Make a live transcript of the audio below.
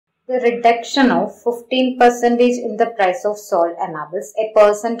The reduction of 15% in the price of salt enables a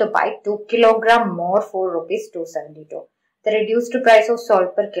person to buy 2 kg more for rupees 272. The reduced price of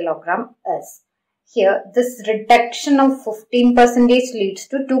salt per kilogram is. Here, this reduction of 15% leads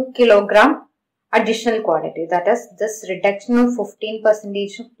to 2 kg additional quantity. That is, this reduction of 15%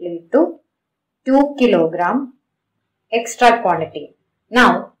 lead to 2 kg extra quantity.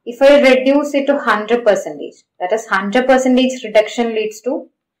 Now, if I reduce it to 100%, that is 100% reduction leads to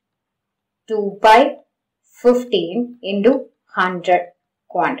 2 by 15 into 100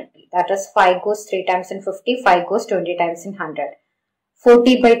 quantity. That is 5 goes 3 times in 50, 5 goes 20 times in 100.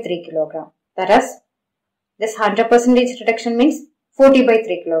 40 by 3 kg. That is, this 100% reduction means 40 by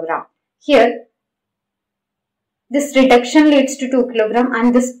 3 kg. Here, this reduction leads to 2 kg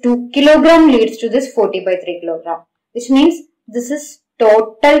and this 2 kg leads to this 40 by 3 kg. Which means this is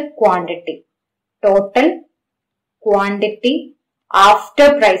total quantity. Total quantity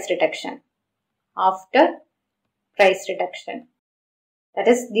after price reduction. After price reduction. That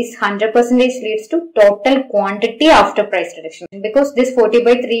is, this 100% leads to total quantity after price reduction. Because this 40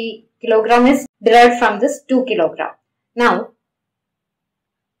 by 3 kg is derived from this 2 kg. Now,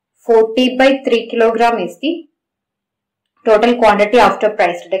 40 by 3 kg is the total quantity after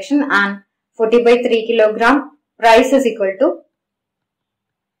price reduction, and 40 by 3 kg price is equal to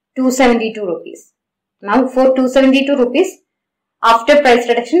 272 rupees. Now, for 272 rupees, after price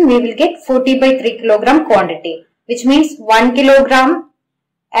reduction, we will get 40 by 3 kg quantity, which means 1 kg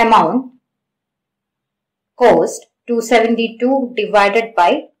amount cost 272 divided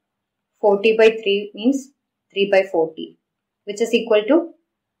by 40 by 3 means 3 by 40, which is equal to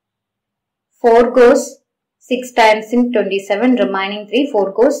 4 goes 6 times in 27, remaining 3,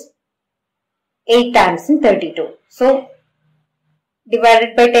 4 goes 8 times in 32. So,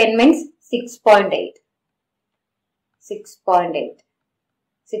 divided by 10 means 6.8. 6.8.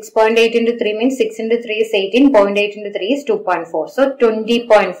 6.8 into 3 means 6 into 3 is 18. 0.8 into 3 is 2.4. So,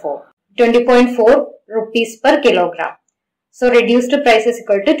 20.4. 20.4 rupees per kilogram. So, reduced price is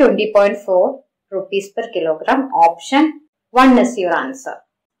equal to 20.4 rupees per kilogram. Option 1 is your answer.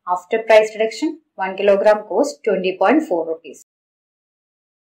 After price reduction, 1 kilogram costs 20.4 rupees.